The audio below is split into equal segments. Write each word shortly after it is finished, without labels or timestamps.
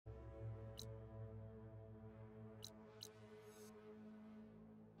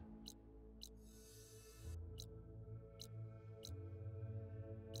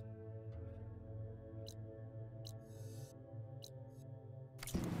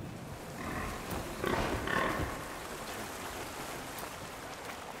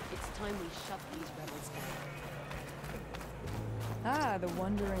time we shut these rebels down. Ah, the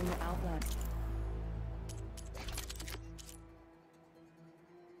wandering outland.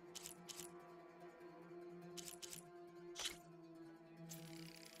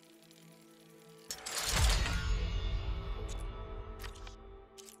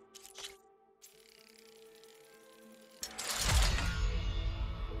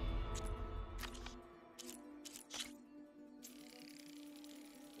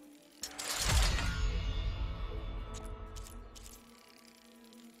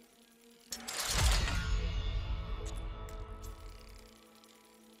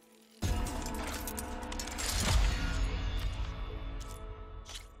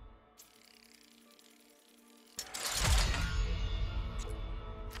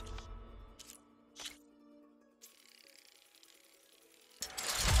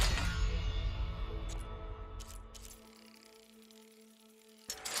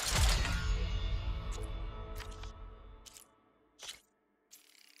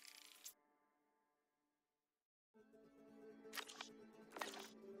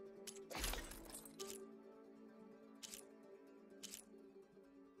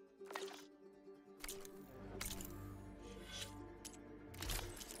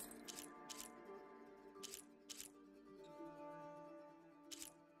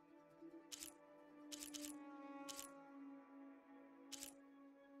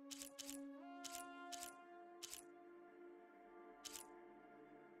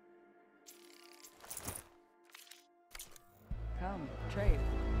 Come, trade.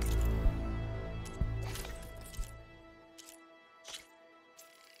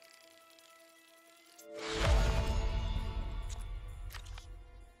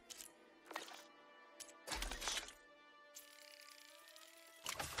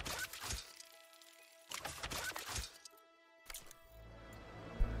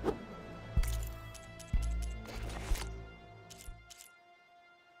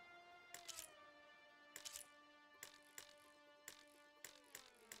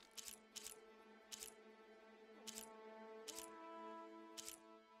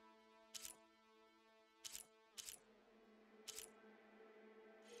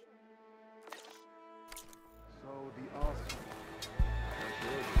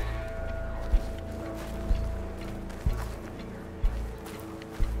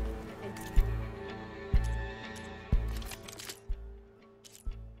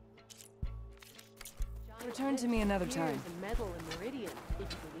 Return to me another time. Here's a medal in Meridian, if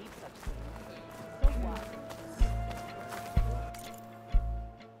you believe such things. So what?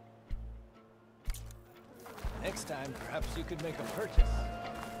 Next time, perhaps you could make a purchase.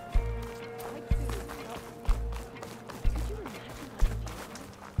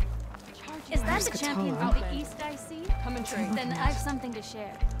 Is that the champion from the East I see? Come and trade. Then I have something to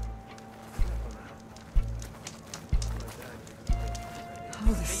share.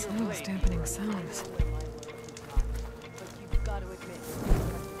 Oh, the snow's dampening sounds.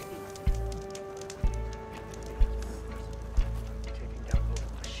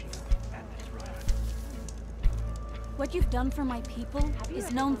 What you've done for my people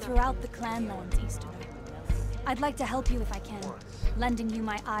is known throughout the clanlands, Easterner. I'd like to help you if I can, lending you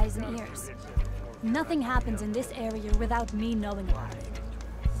my eyes and ears. Nothing happens in this area without me knowing about it.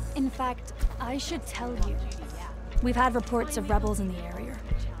 In fact, I should tell you, we've had reports of rebels in the area.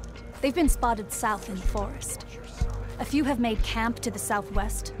 They've been spotted south in the forest. A few have made camp to the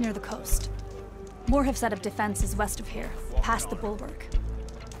southwest, near the coast. More have set up defenses west of here, past the bulwark.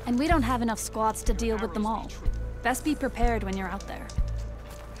 And we don't have enough squads to deal with them all. Best be prepared when you're out there.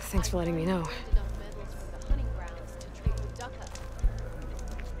 Thanks for letting me know.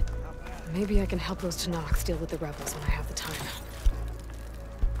 Maybe I can help those Tanaks deal with the rebels when I have the time.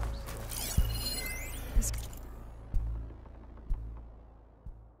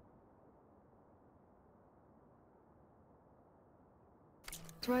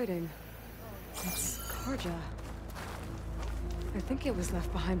 Writing. It's Karja. I think it was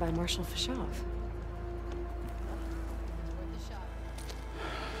left behind by Marshal Fashov.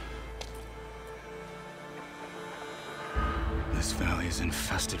 This valley is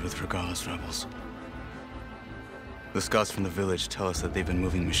infested with Regala's rebels. The scouts from the village tell us that they've been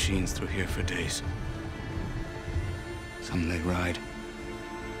moving machines through here for days. Some they ride,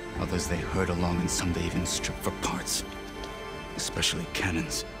 others they herd along, and some they even strip for parts. Especially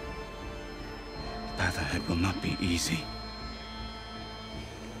cannons. The path ahead will not be easy.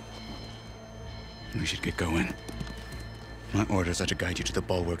 We should get going. My orders are to guide you to the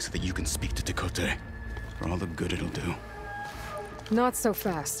bulwark so that you can speak to Tekote. For all the good it'll do. Not so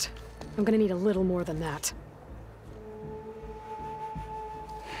fast. I'm gonna need a little more than that.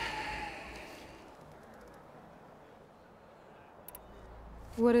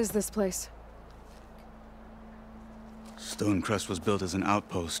 What is this place? Stonecrest was built as an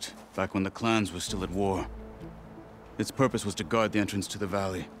outpost, back when the clans were still at war. Its purpose was to guard the entrance to the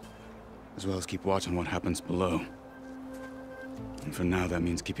valley, as well as keep watch on what happens below. And for now, that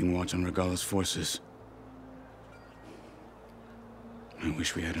means keeping watch on Regala's forces. I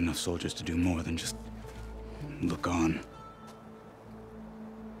wish we had enough soldiers to do more than just look on.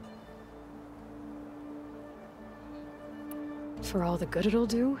 For all the good it'll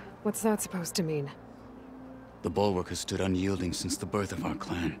do? What's that supposed to mean? The bulwark has stood unyielding since the birth of our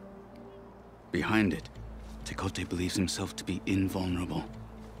clan. Behind it, Tekote believes himself to be invulnerable.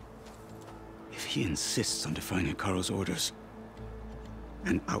 If he insists on defying Hikaru's orders,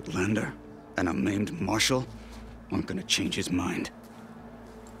 an outlander and a maimed marshal aren't gonna change his mind.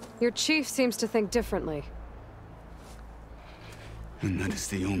 Your chief seems to think differently. And that is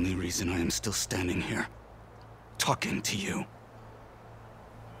the only reason I am still standing here, talking to you.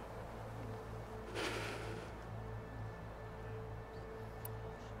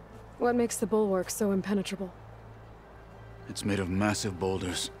 What makes the bulwark so impenetrable? It's made of massive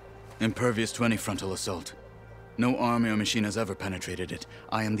boulders, impervious to any frontal assault. No army or machine has ever penetrated it.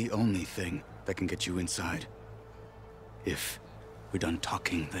 I am the only thing that can get you inside. If we're done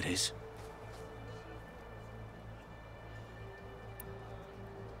talking, that is.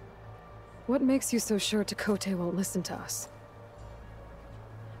 What makes you so sure Tekote won't listen to us?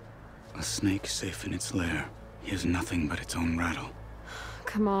 A snake safe in its lair hears nothing but its own rattle.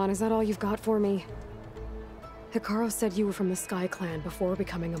 Come on, is that all you've got for me? Hikaru said you were from the Sky Clan before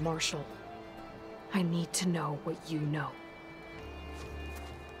becoming a marshal. I need to know what you know.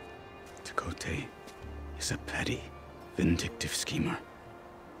 Tekote is a petty, vindictive schemer.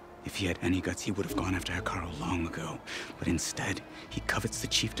 If he had any guts, he would have gone after Hikaru long ago. But instead, he covets the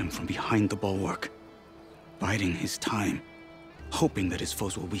chiefdom from behind the bulwark, biding his time, hoping that his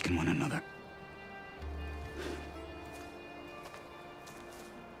foes will weaken one another.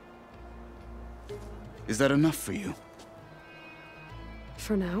 Is that enough for you?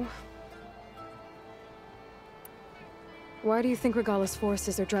 For now. Why do you think Regala's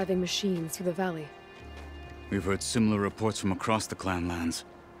forces are driving machines through the valley? We've heard similar reports from across the clan lands.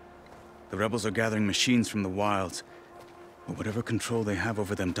 The rebels are gathering machines from the wilds, but whatever control they have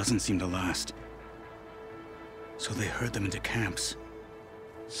over them doesn't seem to last. So they herd them into camps.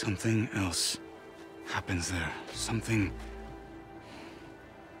 Something else happens there. Something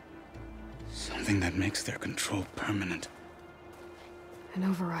that makes their control permanent. An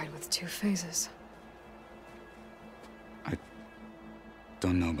override with 2 phases. I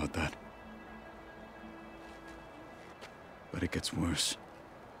don't know about that. But it gets worse.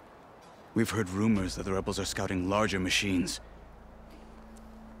 We've heard rumors that the rebels are scouting larger machines.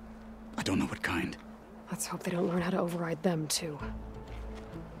 I don't know what kind. Let's hope they don't learn how to override them, too.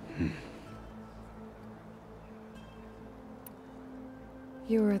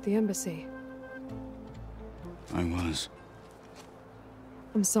 You were at the embassy. I was.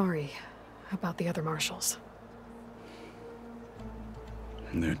 I'm sorry about the other marshals.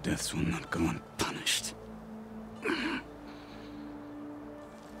 Their deaths will not go unpunished.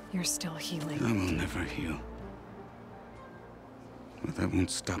 You're still healing. I will never heal. But that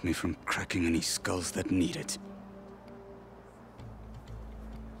won't stop me from cracking any skulls that need it.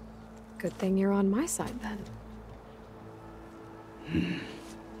 Good thing you're on my side, then.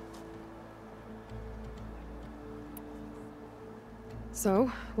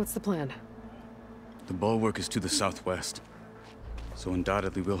 So, what's the plan? The bulwark is to the southwest, so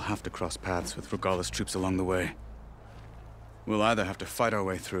undoubtedly we'll have to cross paths with Regala's troops along the way. We'll either have to fight our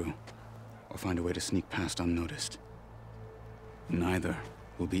way through, or find a way to sneak past unnoticed. Neither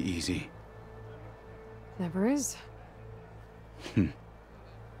will be easy. Never is.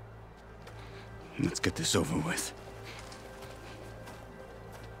 Let's get this over with.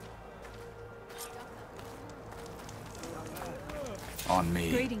 On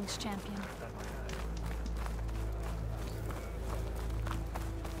me. Greetings, champion.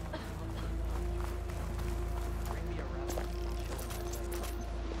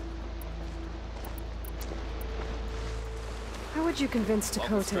 How would you convince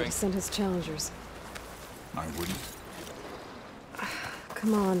Tekote to send his challengers? I wouldn't.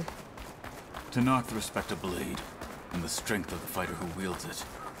 Come on. To knock the respect of blade, and the strength of the fighter who wields it.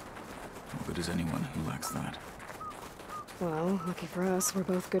 How good is anyone who lacks that? Well, lucky for us, we're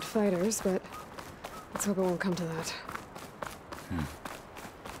both good fighters, but let's hope it won't come to that.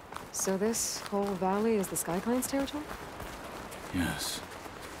 So this whole valley is the Sky Clan's territory? Yes.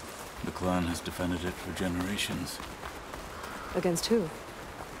 The clan has defended it for generations. Against who?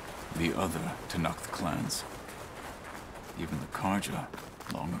 The other to knock the clans. Even the Karja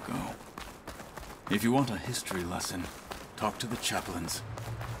long ago. If you want a history lesson, talk to the chaplains.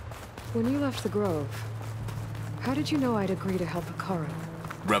 When you left the Grove, how did you know I'd agree to help Hikaru?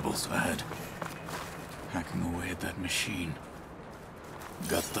 Rebels ahead. Hacking away at that machine.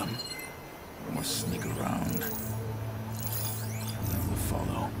 Gut them, or sneak around. I will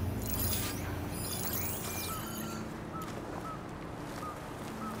follow.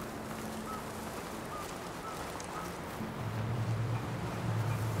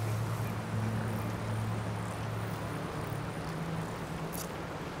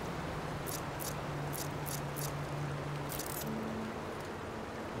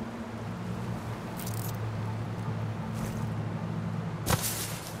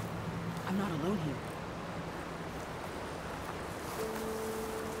 I'm not alone here.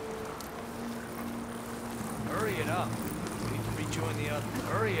 Hurry it up. We need to rejoin the others.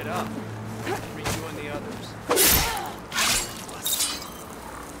 Hurry it up. Rejoin the others.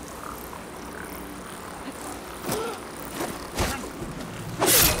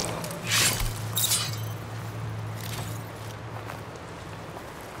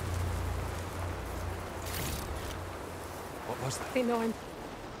 What was that? They know I'm...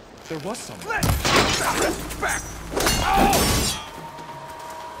 There was someone. Back! Oh!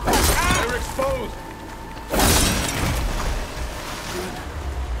 They're exposed! Good.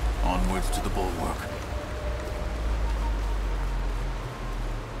 Onwards to the bulwark.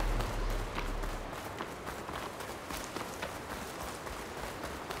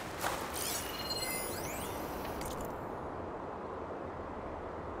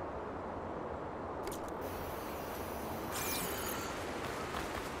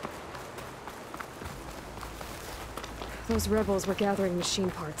 Those rebels were gathering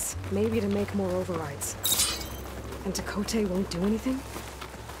machine parts, maybe to make more overrides. And Tekote won't do anything?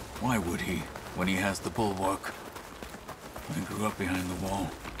 Why would he, when he has the bulwark? I grew up behind the wall.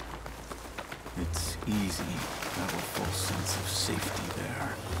 It's easy to have a false sense of safety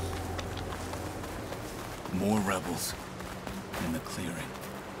there. More rebels in the clearing.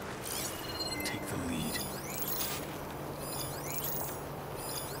 Take the lead.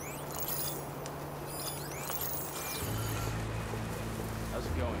 How's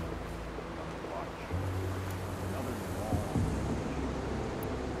it going? Watch. Another wall.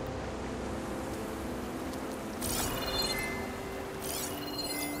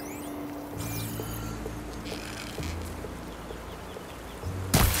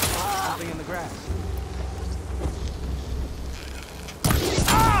 Something in the grass.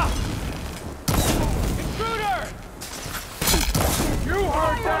 Intruder! You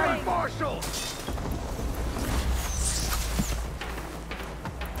heard that, Marshal!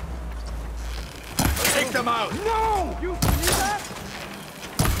 Take them out! No! You hear that?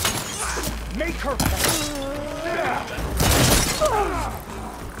 Make her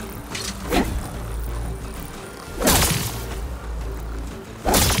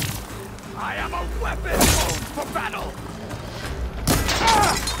I am a weapon for battle!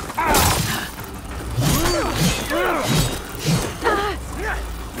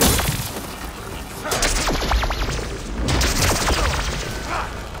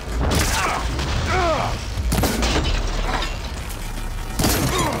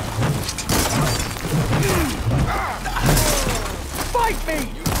 Fight me!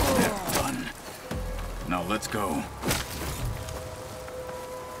 They're done. Now let's go.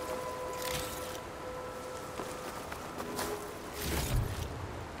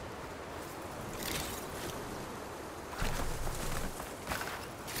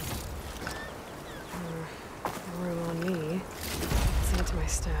 Room on me. It's into my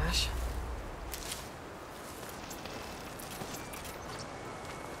stash.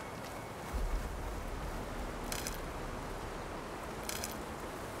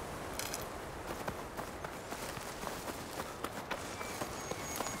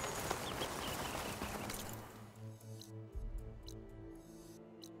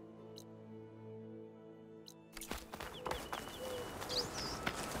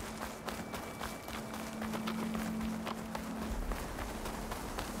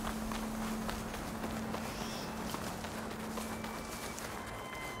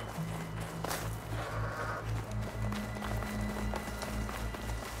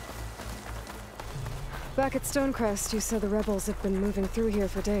 Back at Stonecrest, you said the rebels have been moving through here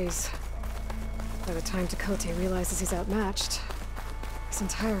for days. By the time Tekote realizes he's outmatched, this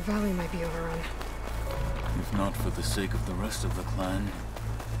entire valley might be overrun. If not for the sake of the rest of the clan,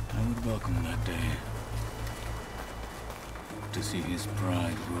 I would welcome that day. To see his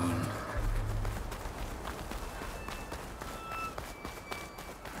pride ruined.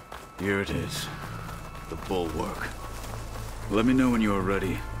 Here it is. The bulwark. Let me know when you are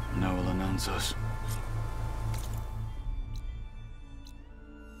ready, and I will announce us.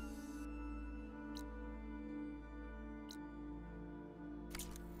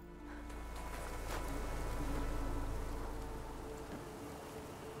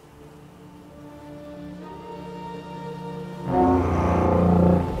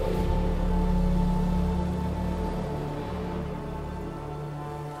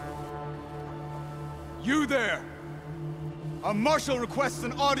 You there! A marshal requests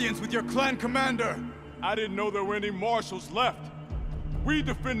an audience with your clan commander. I didn't know there were any marshals left. We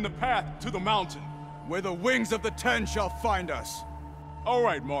defend the path to the mountain. Where the wings of the Ten shall find us. All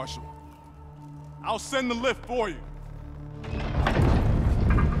right, Marshal. I'll send the lift for you.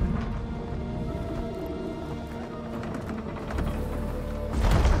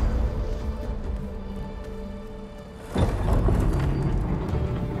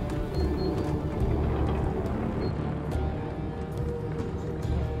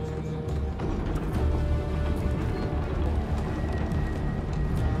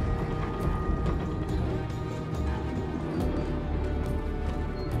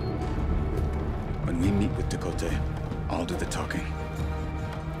 When we meet with Dakota, I'll do the talking.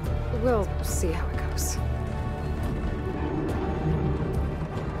 We'll see how it goes.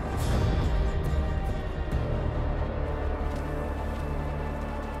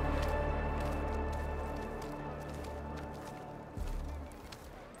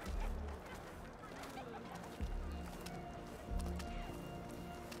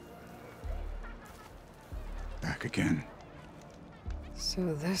 Back again.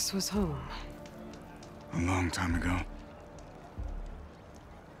 So this was home. A long time ago.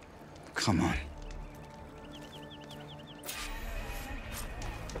 Come on.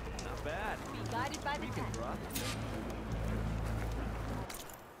 Not bad. Be guided by the Creeping, path. bruh.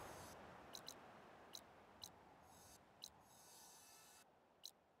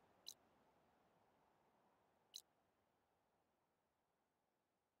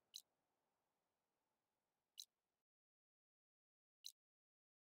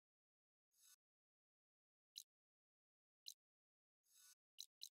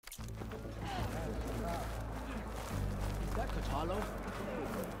 Is that Catalo?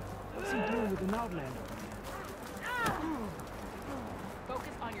 What's he doing with an outlander? Focus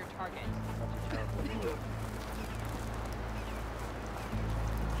on your target.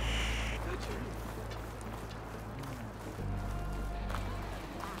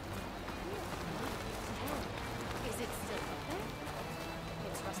 Is it still open?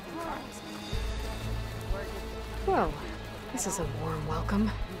 It's rusting parts. Where did Well, this is a warm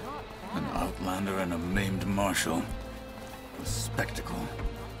welcome. An outlander and a maimed marshal. A spectacle.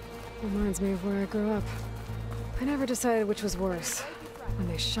 Reminds me of where I grew up. I never decided which was worse. When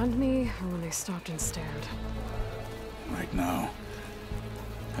they shunned me, or when they stopped and stared. Right now,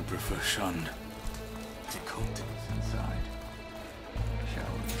 I prefer shunned. Dakota's inside.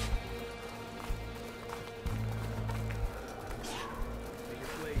 Shall we?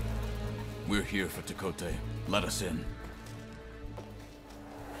 We're here for Dakota. Let us in.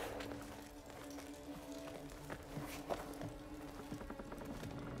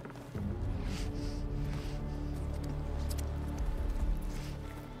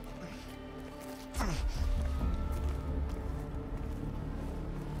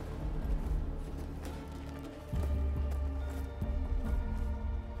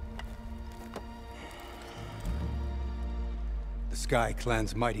 The Sky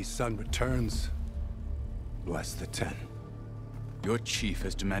Clan's mighty son returns. Bless the Ten. Your chief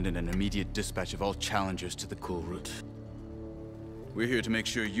has demanded an immediate dispatch of all challengers to the cool route. We're here to make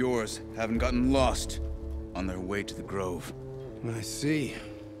sure yours haven't gotten lost on their way to the Grove. I see.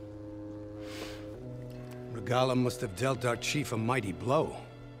 Regala must have dealt our chief a mighty blow,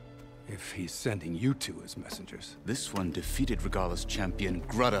 if he's sending you two as messengers. This one defeated Regala's champion,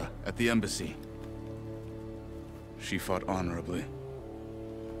 Grutta, at the embassy. She fought honorably.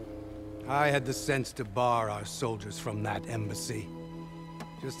 I had the sense to bar our soldiers from that embassy.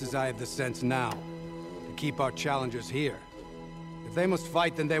 Just as I have the sense now, to keep our challengers here. If they must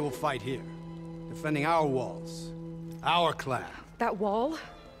fight, then they will fight here. Defending our walls. Our clan. That wall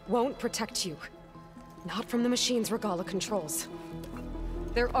won't protect you. Not from the machines Regala controls.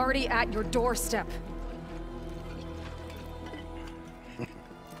 They're already at your doorstep.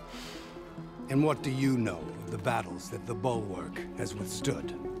 And what do you know of the battles that the Bulwark has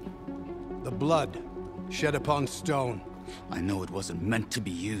withstood? The blood shed upon stone. I know it wasn't meant to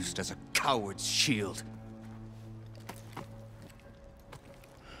be used as a coward's shield.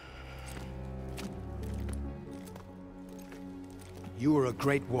 You were a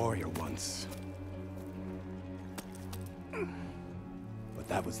great warrior once.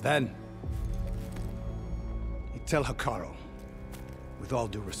 That was then. You tell Hikaru, with all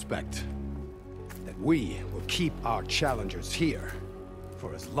due respect, that we will keep our challengers here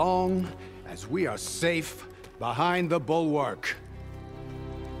for as long as we are safe behind the bulwark.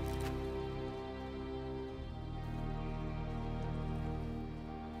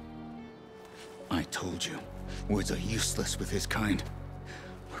 I told you, words are useless with his kind.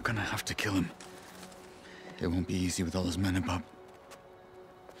 We're gonna have to kill him. It won't be easy with all his men above.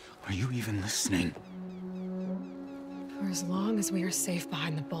 Are you even listening? For as long as we are safe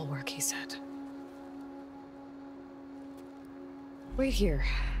behind the bulwark, he said. Wait here.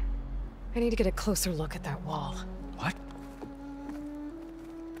 I need to get a closer look at that wall. What?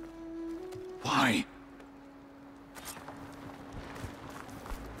 Why?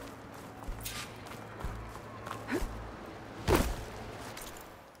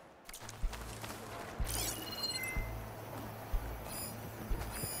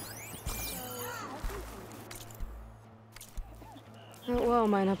 That wall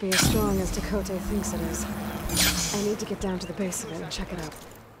might not be as strong as Dakota thinks it is. I need to get down to the base of it and check it out.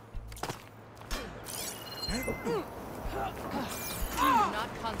 Not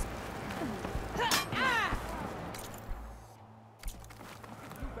constant.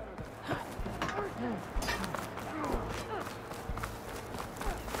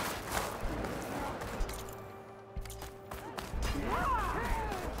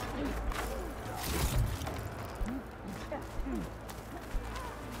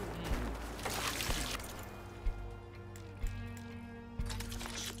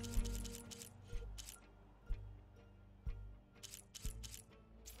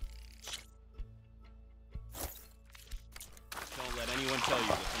 Don't let anyone tell you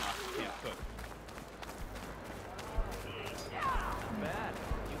that Tanaka can't cook. Bad.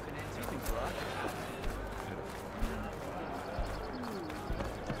 You can answer things right.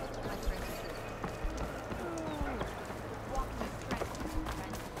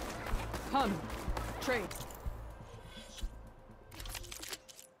 Come. Trade.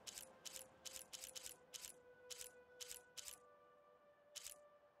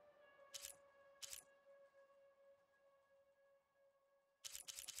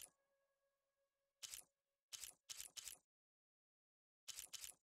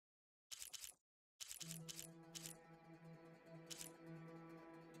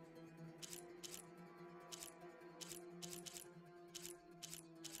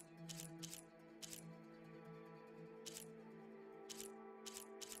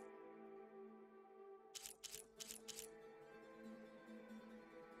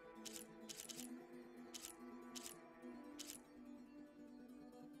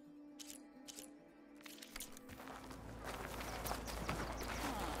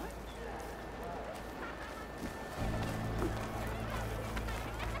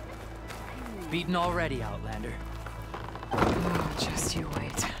 Beaten already, Outlander. Oh, just you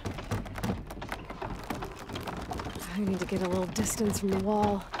wait. I need to get a little distance from the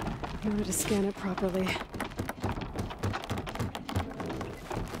wall in order to scan it properly.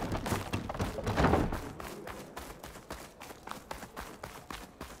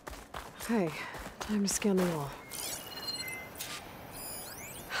 Okay, time to scan the wall.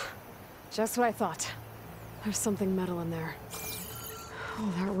 Just what I thought. There's something metal in there.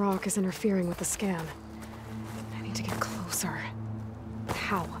 Oh, that rock is interfering with the scan. I need to get closer.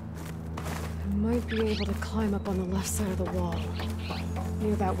 How? I might be able to climb up on the left side of the wall,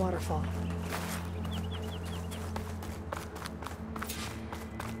 near that waterfall.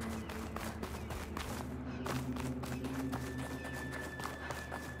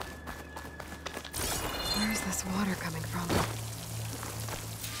 Where's this water coming from?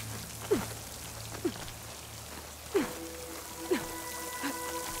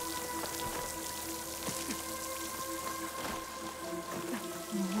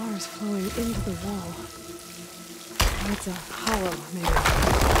 Flowing into the wall. Oh, it's a hollow, maybe.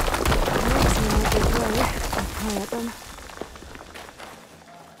 Looks like a good way. I'll pry at them.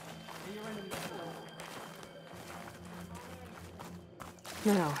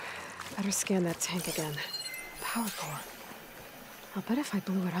 Now, better scan that tank again. Power core. I'll bet if I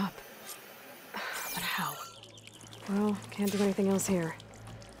blew it up. But how? Well, can't do anything else here.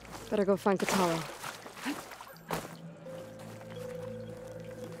 Better go find Kataro.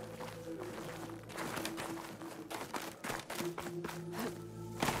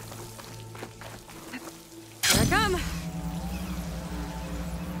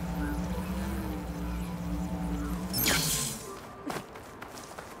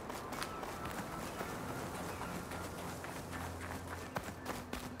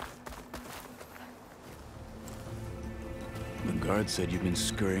 The guard said you've been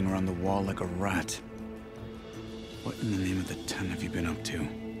scurrying around the wall like a rat. What in the name of the 10 have you been up to?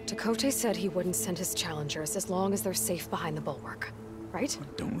 Dakota said he wouldn't send his challengers as long as they're safe behind the bulwark, right?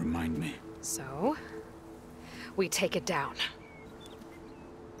 Don't remind me. So, we take it down.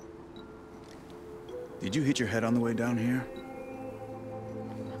 Did you hit your head on the way down here?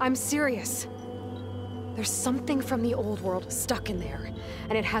 I'm serious. There's something from the old world stuck in there,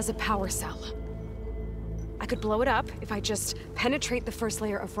 and it has a power cell. I could blow it up if I just penetrate the first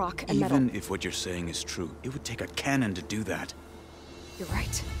layer of rock and metal. Even if what you're saying is true, it would take a cannon to do that. You're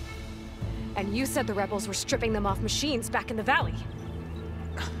right. And you said the rebels were stripping them off machines back in the valley.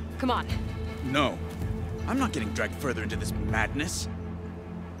 Come on. No. I'm not getting dragged further into this madness.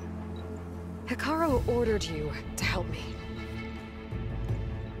 Hikaru ordered you to help me.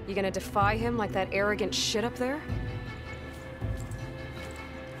 You gonna defy him like that arrogant shit up there?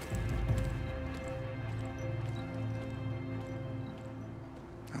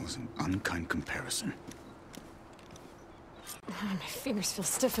 That was an unkind comparison. My fingers feel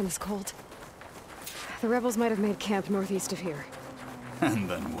stiff in this cold. The rebels might have made camp northeast of here. And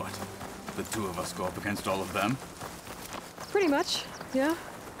then what? The two of us go up against all of them? Pretty much, yeah.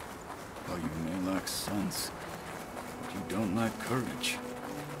 Oh, you may lack sense, but you don't lack courage.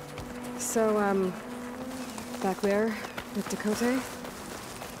 So, back there with Dakota,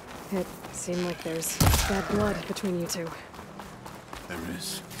 it seemed like there's bad blood between you two. There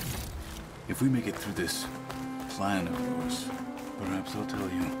is. If we make it through this plan of yours, perhaps I'll tell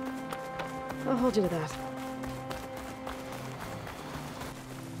you. I'll hold you to that.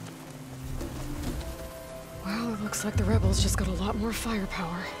 Well, it looks like the rebels just got a lot more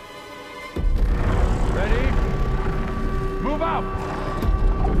firepower. Ready? Move out!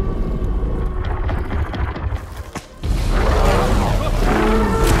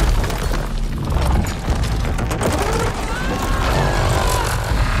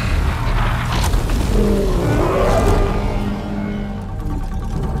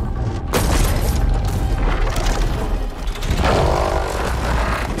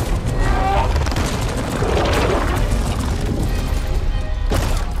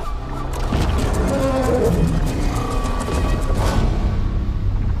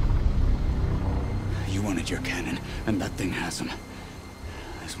 Your cannon, and that thing has him.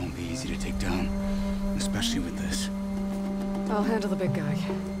 This won't be easy to take down, especially with this. I'll handle the big guy.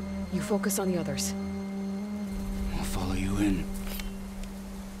 You focus on the others. I'll follow you in.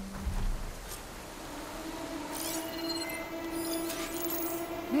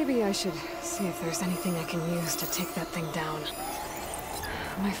 Maybe I should see if there's anything I can use to take that thing down.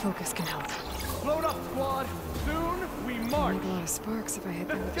 My focus can help. Load up, squad! Soon we march! Make a lot of sparks if I hit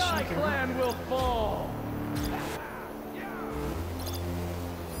them with The a Sky shaker. Clan will fall!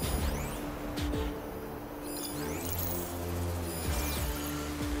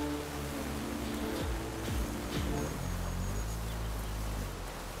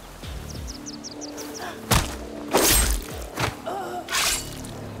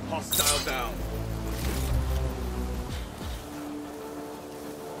 Hostile down.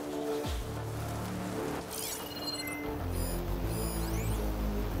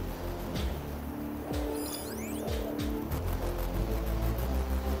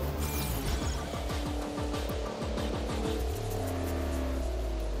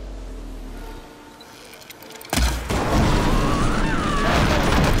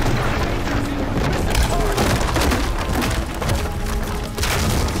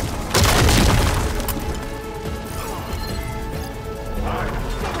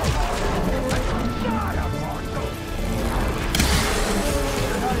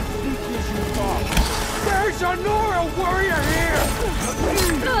 There's a Nora warrior here!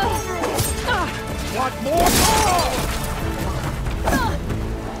 Want more?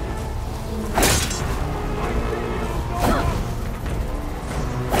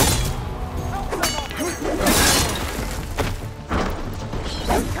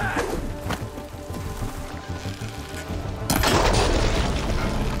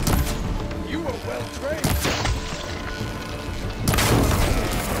 You were well trained.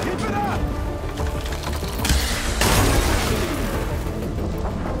 Keep it up!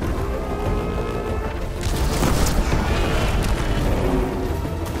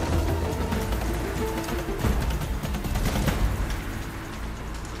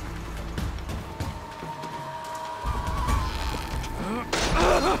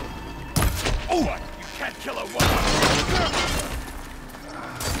 Oh, what? You can't kill a woman!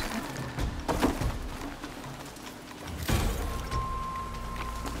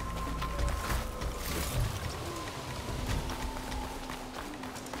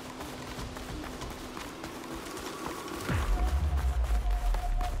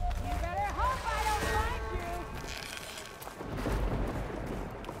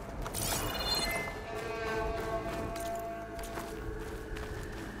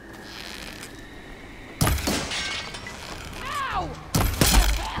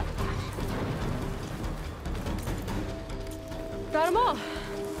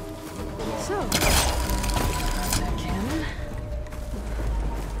 So, cannon.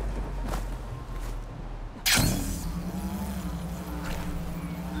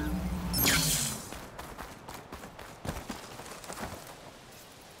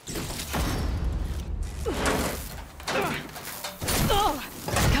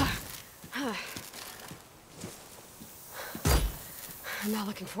 I'm not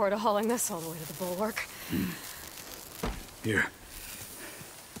looking forward to hauling this all the way to the bulwark. Here.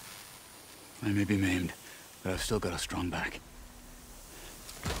 I may be maimed, but I've still got a strong back.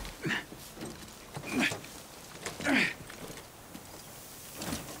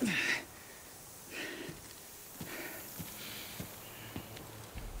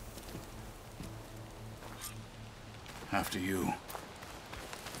 After you.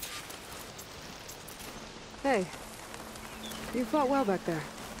 Hey, you fought well back there.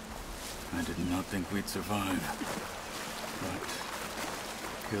 I did not think we'd survive.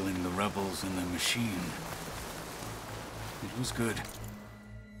 But killing the rebels and the machine, it was good.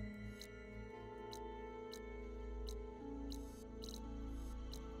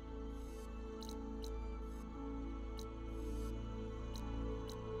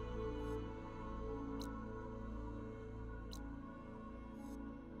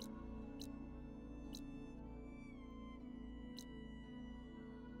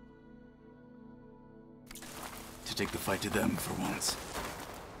 To take the fight to them for once.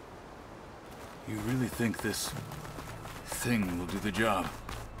 You really think this thing will do the job?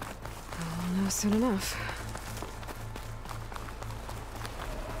 I'll know soon enough.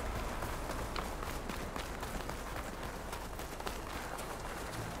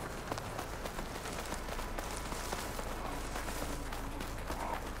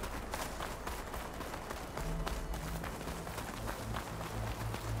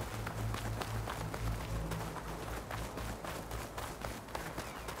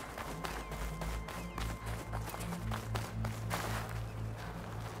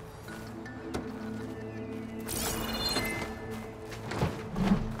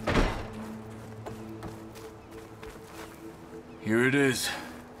 Here it is.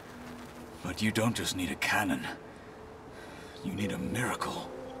 But you don't just need a cannon. You need a miracle.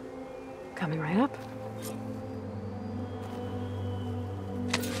 Coming right up.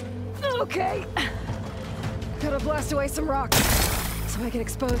 Okay. Gotta blast away some rocks so I can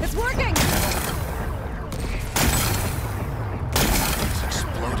expose. It's working! It's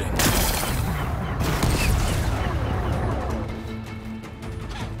exploding.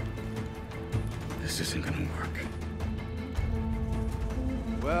 This isn't gonna work.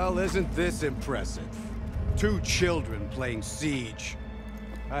 Well, isn't this impressive? 2 children playing siege.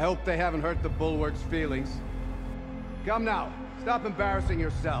 I hope they haven't hurt the bulwark's feelings. Come now, stop embarrassing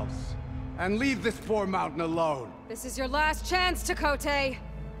yourselves. And leave this poor mountain alone. This is your last chance, Takote.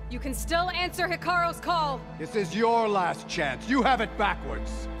 You can still answer Hikaru's call. This is your last chance. You have it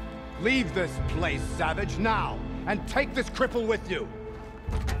backwards. Leave this place, Savage, now. And take this cripple with you.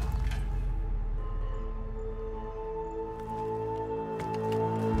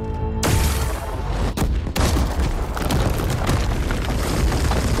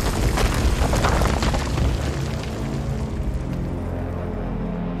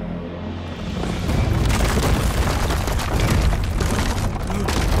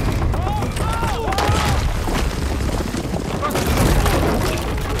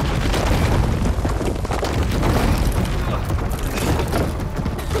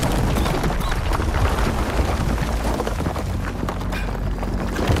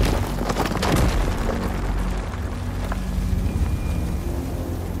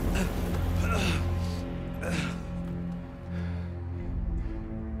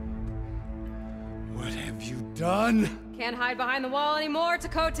 Done? Can't hide behind the wall anymore,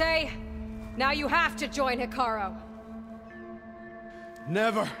 Takote. Now you have to join Hikaru.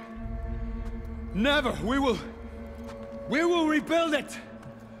 Never. Never. We will rebuild it.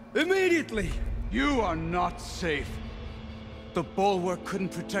 Immediately. You are not safe. The bulwark couldn't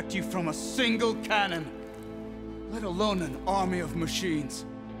protect you from a single cannon, let alone an army of machines.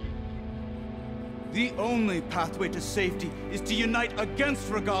 The only pathway to safety is to unite against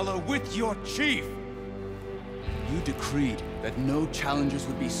Regala with your chief. You decreed that no challengers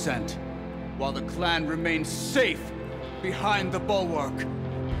would be sent, while the clan remained safe behind the bulwark.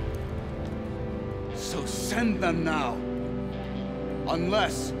 So send them now.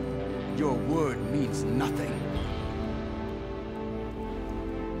 Unless your word means nothing.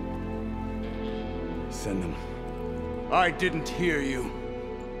 Send them. I didn't hear you.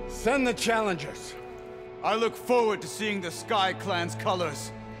 Send the challengers. I look forward to seeing the Sky Clan's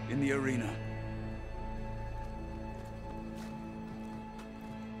colors in the arena.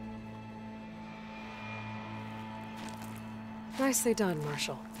 Nicely done,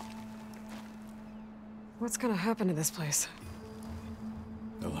 Marshal. What's gonna happen to this place?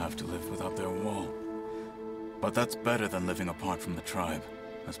 They'll have to live without their wall. But that's better than living apart from the tribe,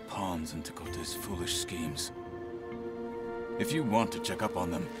 as pawns in Tekote's foolish schemes. If you want to check up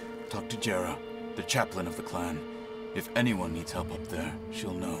on them, talk to Jera, the chaplain of the clan. If anyone needs help up there,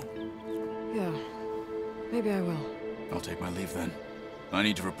 she'll know. Yeah, maybe I will. I'll take my leave then. I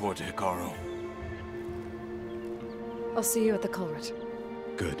need to report to Hikaru. I'll see you at the culvert.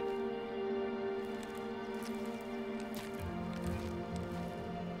 Good.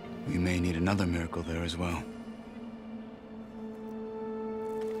 We may need another miracle there as well.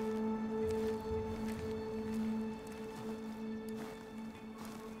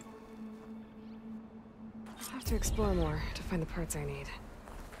 I'll have to explore more to find the parts I need.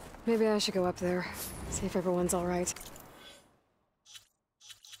 Maybe I should go up there, see if everyone's all right.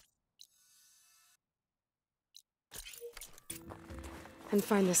 And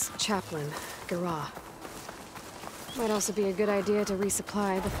find this chaplain, Gara. Might also be a good idea to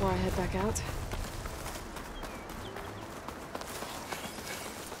resupply before I head back out.